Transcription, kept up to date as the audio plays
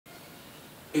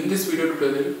In this video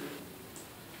tutorial,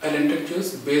 I'll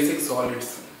introduce basic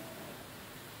solids.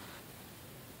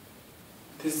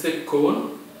 This is a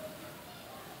cone,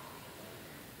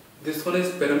 this one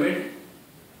is pyramid,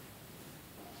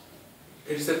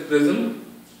 it's a prism,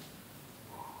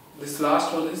 this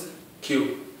last one is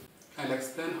cube. I'll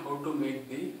explain how to make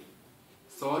the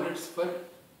solids for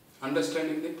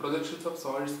understanding the projections of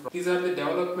solids. These are the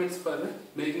developments for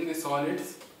making the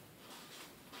solids.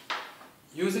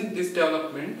 Using this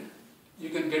development, you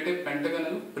can get a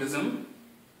pentagonal prism.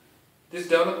 This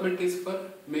development is for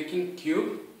making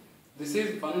cube. This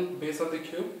is one base of the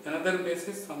cube, another base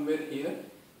is somewhere here.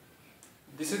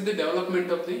 This is the development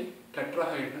of the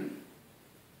tetrahedron.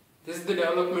 This is the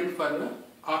development for the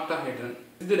octahedron.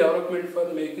 This is the development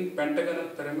for making pentagonal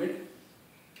pyramid.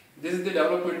 This is the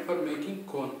development for making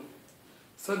cone.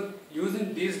 So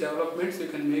using these developments, you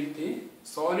can make the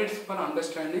solids for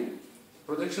understanding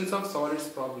projections of solids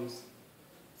problems.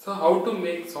 So how to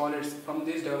make solids from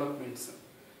these developments?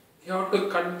 You have to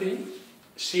cut the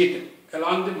sheet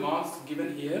along the marks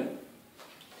given here.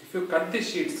 If you cut the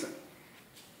sheets,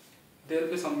 there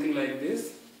will be something like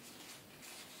this.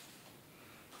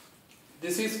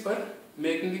 This is for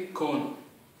making the cone.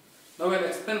 Now I will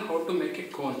explain how to make a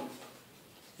cone.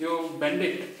 You bend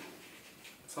it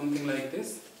something like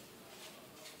this.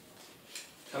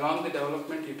 Along the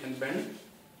development you can bend.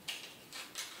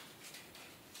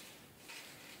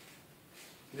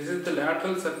 This is the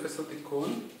lateral surface of the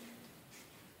cone.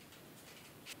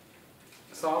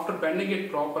 So after bending it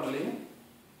properly,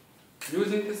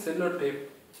 using the cellular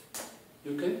tape,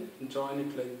 you can join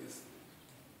it like this.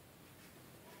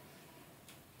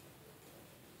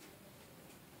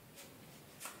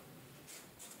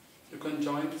 You can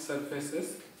join the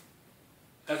surfaces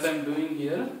as I am doing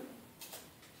here.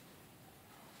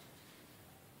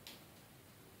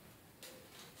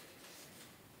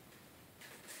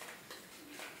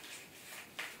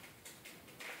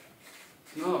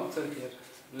 Now observe here,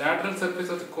 lateral surface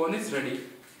of the cone is ready.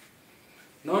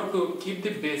 Now to keep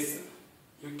the base,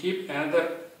 you keep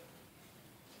another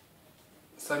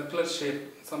circular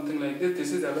shape, something like this.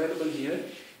 This is available here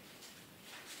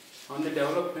on the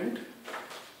development.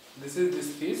 This is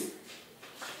this piece.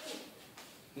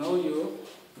 Now you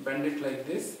bend it like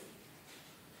this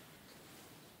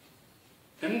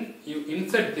and you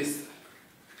insert this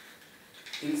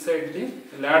inside the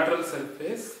lateral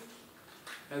surface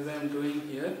as I am doing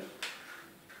here.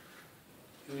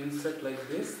 You insert like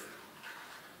this.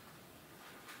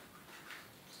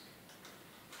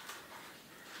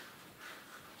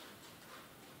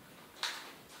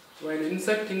 While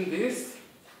inserting this,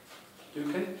 you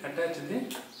can attach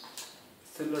the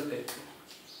cellular tape,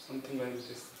 something like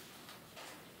this.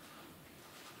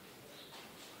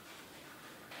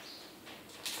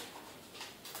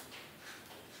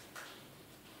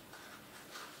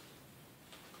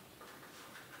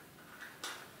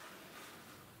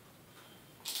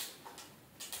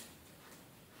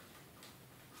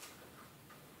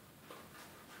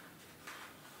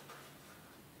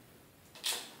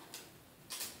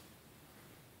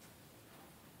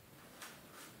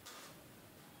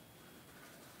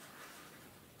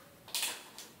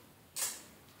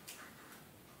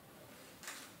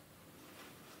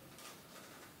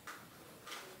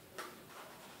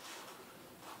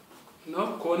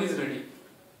 Now cone is ready.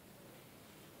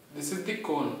 This is the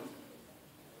cone.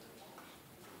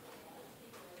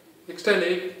 Next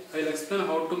I'll explain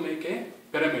how to make a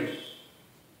pyramid.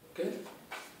 Okay.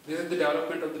 This is the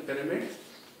development of the pyramid.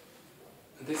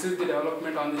 This is the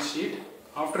development on the sheet.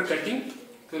 After cutting,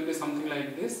 it will be something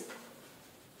like this.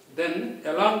 Then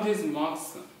along these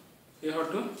marks, you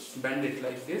have to bend it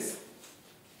like this.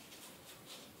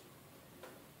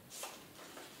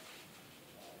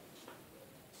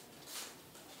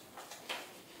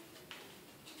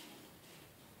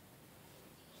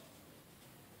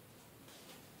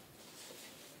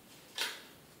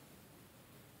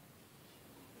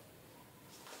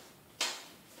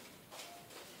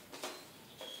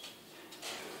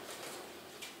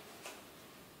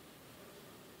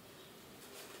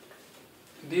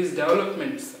 These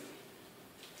developments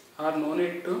are no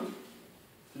need to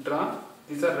draw.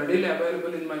 These are readily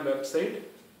available in my website.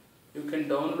 You can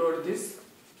download this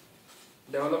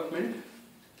development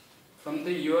from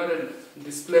the URL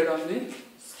displayed on the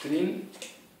screen.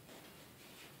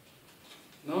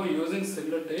 Now using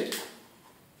cellular tape,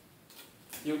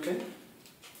 you can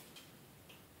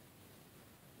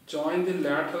join the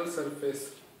lateral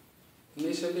surface.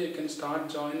 Initially you can start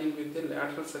joining with the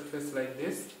lateral surface like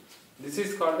this. This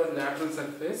is called as lateral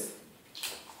surface.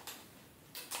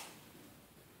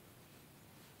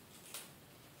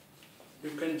 You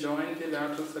can join the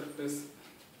lateral surface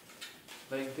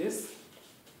like this.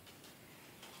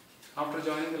 After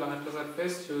joining the lateral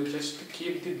surface, you just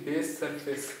keep the base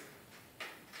surface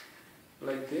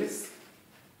like this.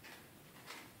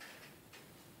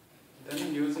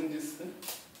 Then using this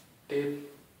tape,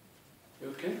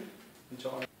 you can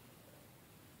join.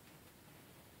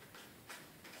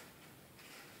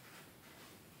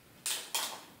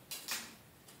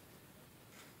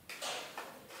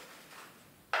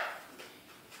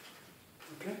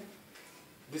 Okay.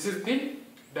 This is the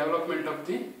development of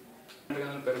the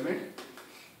pentagonal pyramid.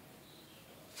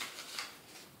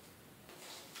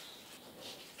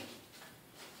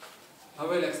 I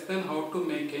will explain how to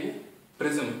make a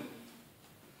prism.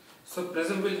 So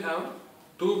prism will have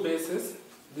two bases.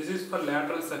 This is for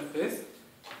lateral surface.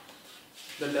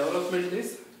 The development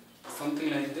is something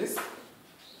like this.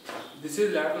 This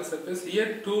is lateral surface.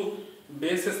 Here two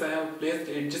bases I have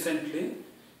placed adjacently.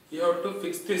 You have to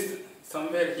fix this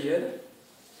somewhere here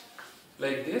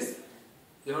like this.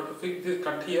 You have to fix this,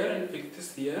 cut here and fix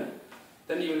this here.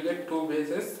 Then you will get two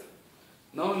bases.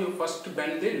 Now you first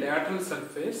bend the lateral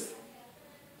surface.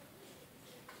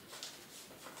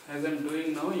 As I am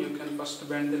doing now, you can first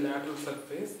bend the lateral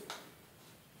surface.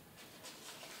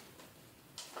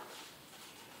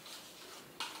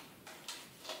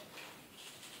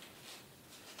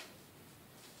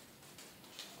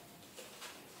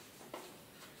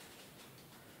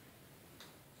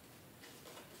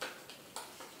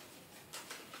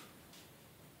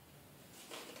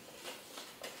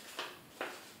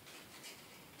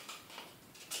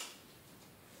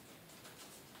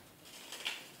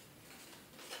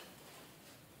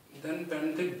 Then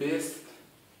bend the base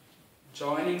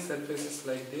joining surfaces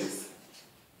like this.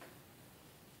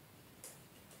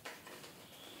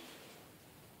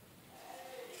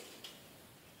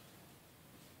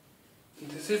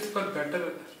 This is for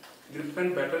better grip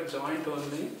and better joint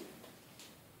only.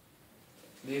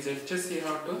 These edges you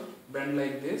have to bend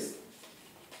like this.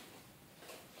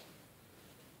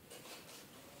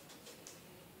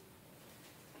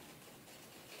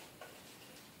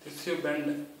 This you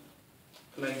bend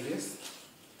like this.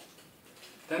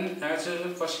 Then as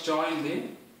usual, first join the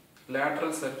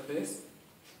lateral surface.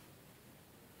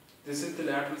 This is the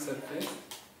lateral surface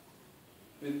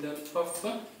with the help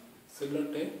of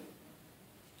silver tape.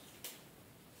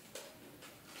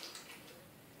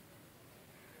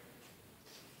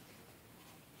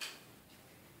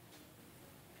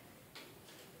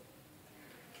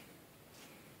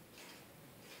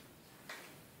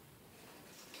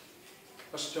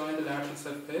 First join the lateral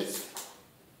surface.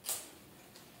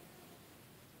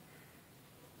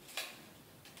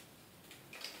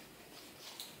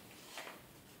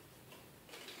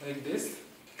 Like this.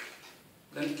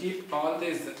 Then keep all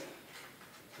these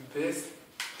base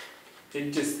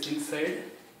edges inside,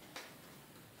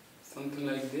 something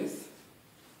like this.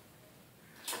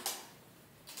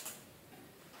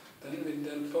 Then with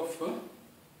the help of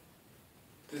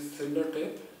this silver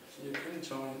tape, you can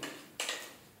join.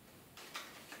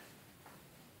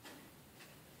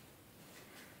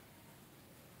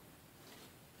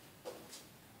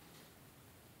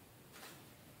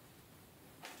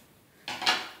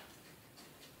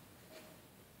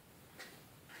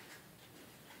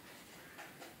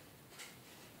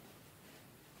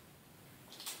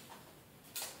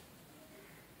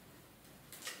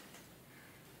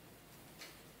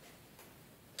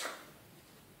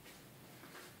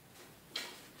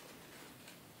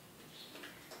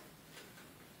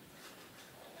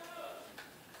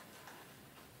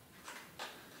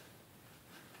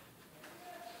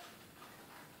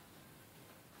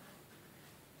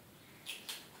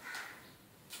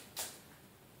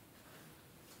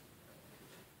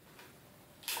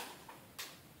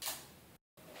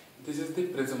 This is the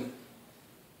prism.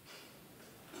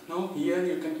 Now here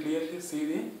you can clearly see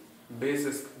the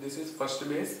bases. This is first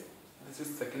base, this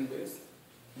is second base.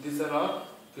 These are all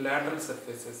lateral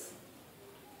surfaces.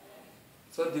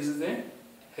 So this is a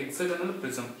hexagonal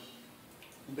prism.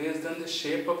 Based on the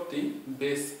shape of the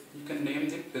base, you can name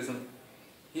the prism.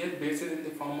 Here base is in the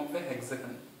form of a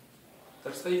hexagon.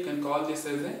 That's why you can call this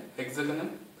as a hexagonal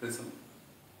prism.